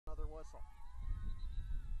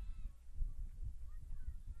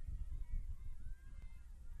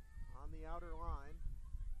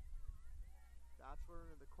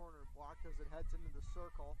as it heads into the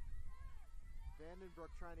circle. Vandenbroek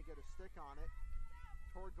trying to get a stick on it.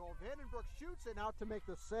 Toward goal. Vandenbroek shoots it out to make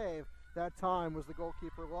the save. That time was the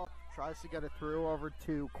goalkeeper low. Tries to get it through over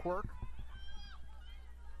to Quirk.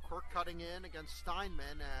 Quirk cutting in against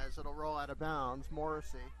Steinman as it'll roll out of bounds.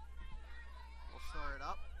 Morrissey will start it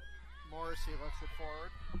up. Morrissey lifts it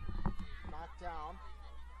forward. Knocked down.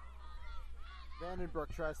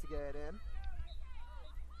 Vandenbroek tries to get it in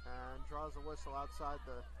and draws a whistle outside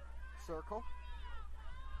the circle.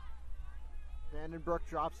 Vandenbroek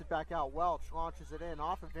drops it back out. Welch launches it in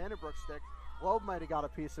off of Vandenbroek's stick. Loeb might have got a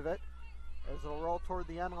piece of it as it'll roll toward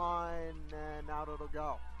the end line and out it'll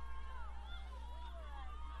go.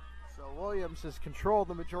 So Williams has controlled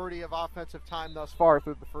the majority of offensive time thus far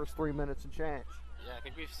through the first 3 minutes and change. Yeah, I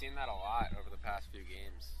think we've seen that a lot over the past few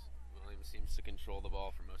games. Williams seems to control the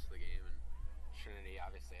ball for most of the game, and Trinity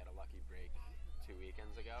obviously had a lucky break 2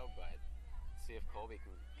 weekends ago, but let's see if Colby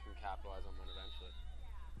can capitalize on one eventually.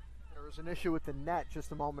 There was an issue with the net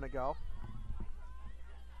just a moment ago,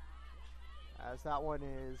 as that one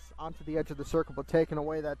is onto the edge of the circle, but taken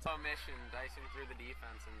away that time. Mission, dicing through the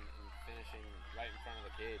defense and finishing right in front of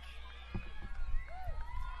the cage.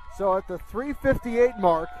 So at the 3:58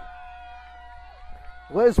 mark,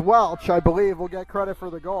 Liz Welch, I believe, will get credit for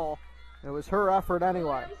the goal. It was her effort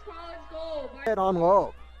anyway. Hit on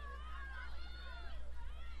Loeb.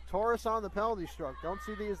 Torres on the penalty stroke. Don't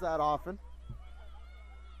see these that often.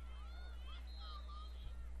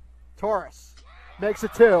 Torres makes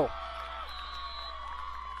it 2.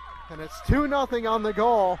 And it's 2-0 on the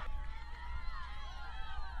goal.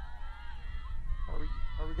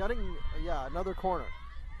 Are we getting, yeah, another corner?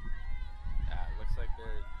 Yeah, it looks like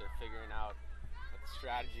they're figuring out what the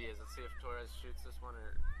strategy is. Let's see if Torres shoots this one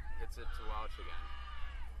or hits it to Welch again,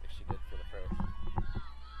 like she did for the first.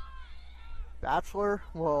 Batchelor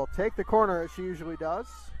will take the corner as she usually does.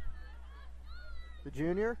 The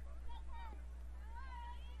junior.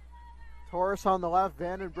 Torres on the left,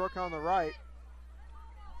 Vandenbroek on the right.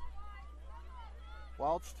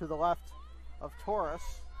 Welch to the left of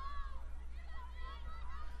Torres.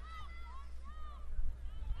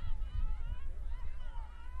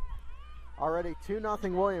 Already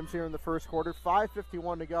 2-0 Williams here in the first quarter.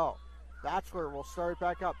 5:51 to go. Batchelor will start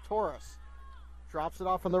back up. Torres drops it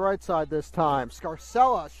off on the right side this time.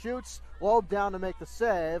 Scarcella shoots. Loeb down to make the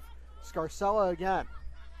save. Scarcella again.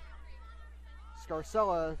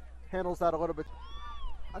 Scarcella handles that a little bit.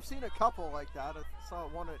 I've seen a couple like that. I saw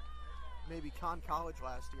one at maybe Conn College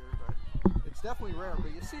last year, but it's definitely rare,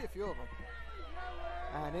 but you see a few of them.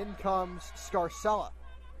 And in comes Scarcella.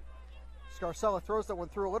 Scarcella throws that one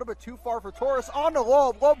through a little bit too far for Torres. On to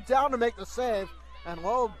Loeb. Loeb down to make the save. And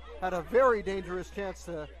Loeb had a very dangerous chance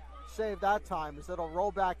to save that time as it'll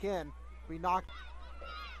roll back in. We knocked,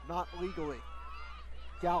 not legally.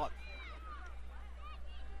 Gallup.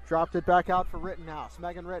 Dropped it back out for Rittenhouse.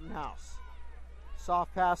 Megan Rittenhouse.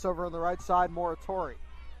 Soft pass over on the right side. Moratori.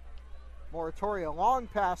 Moratori, a long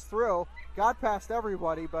pass through. Got past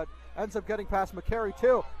everybody, but ends up getting past McCary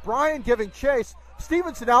too. Bryan giving chase.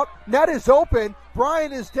 Stevenson out. Net is open.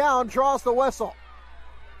 Bryan is down. Draws the whistle.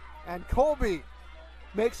 And Colby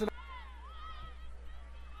makes an...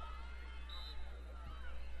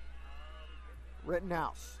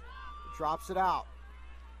 Rittenhouse drops it out.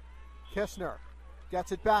 Kistner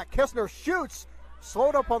gets it back. Kistner shoots.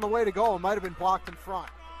 Slowed up on the way to goal. Might have been blocked in front.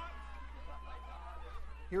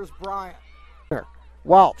 Here's Bryan.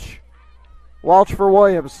 Welch. Welch for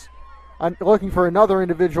Williams. Looking for another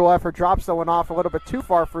individual effort. Drops that one off a little bit too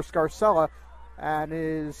far for Scarcella and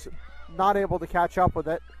is not able to catch up with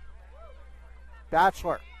it.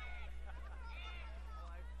 Batchelor.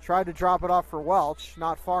 Tried to drop it off for Welch.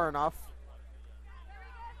 Not far enough.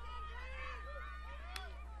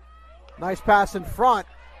 Nice pass in front.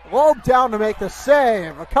 Loeb down to make the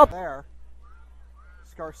save. A couple there.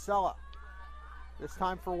 Scarcella. This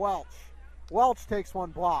time for Welch. Welch takes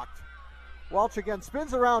one blocked. Welch again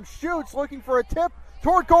spins around, shoots, looking for a tip.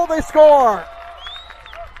 Toward goal, they score!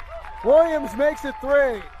 Williams makes it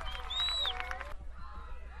 3.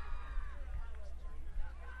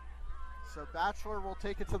 So Batchelor will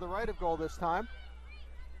take it to the right of goal this time.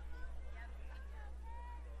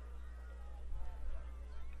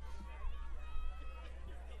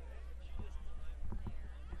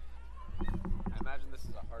 I imagine this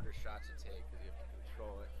is a harder shot to take because you have to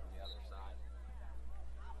control it from the other side.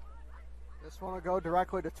 This one will go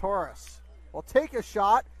directly to Torres. Will take a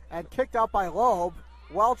shot and kicked out by Loeb.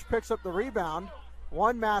 Welch picks up the rebound.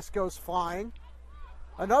 One mask goes flying.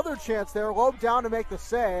 Another chance there. Loeb down to make the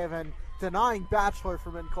save and denying Batchelor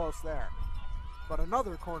from in close there. But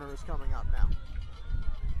another corner is coming up now.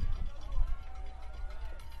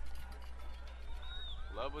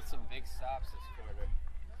 Loeb with some big stops this quarter.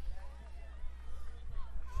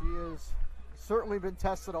 She has certainly been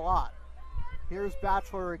tested a lot. Here's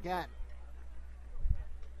Batchelor again.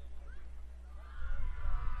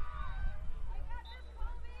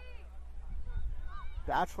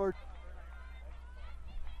 Batchelor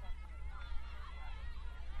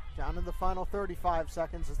down in the final 35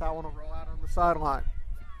 seconds as that one will roll out on the sideline.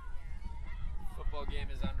 Football game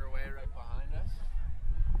is underway right behind us.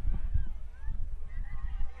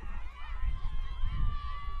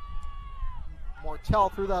 Mortel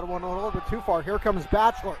threw that one a little bit too far. Here comes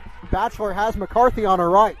Batchelor. Batchelor has McCarthy on her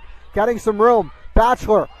right. Getting some room.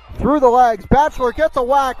 Batchelor through the legs. Batchelor gets a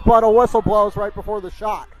whack, but a whistle blows right before the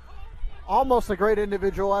shot. Almost a great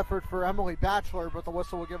individual effort for Emily Batchelor, but the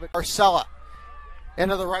whistle will give it. Scarcella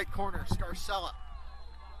into the right corner. Scarcella.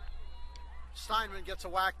 Steinman gets a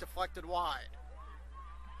whack, deflected wide.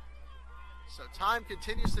 So time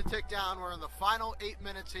continues to tick down. We're in the final 8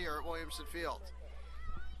 minutes here at Williamson Field.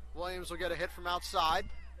 Williams will get a hit from outside.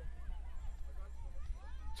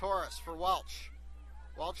 Torres for Welch.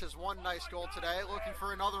 Welch has one nice goal today, looking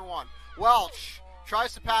for another one. Welch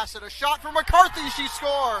tries to pass it. A shot from McCarthy. She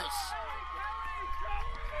scores.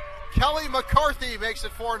 Kelly McCarthy makes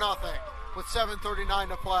it 4-0 with 7:39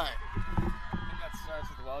 to play. I think that starts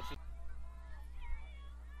with Welch.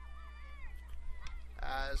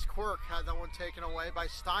 As Quirk had that one taken away by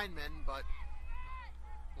Steinman, but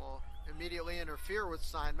will immediately interfere with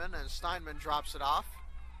Steinman, and Steinman drops it off.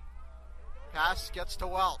 Pass gets to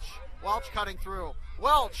Welch. Welch cutting through.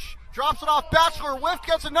 Welch drops it off. Batchelor whiffed,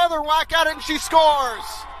 gets another whack at it, and she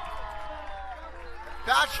scores.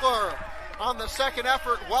 Batchelor on the second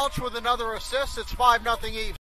effort. Welch with another assist. It's 5-0 even.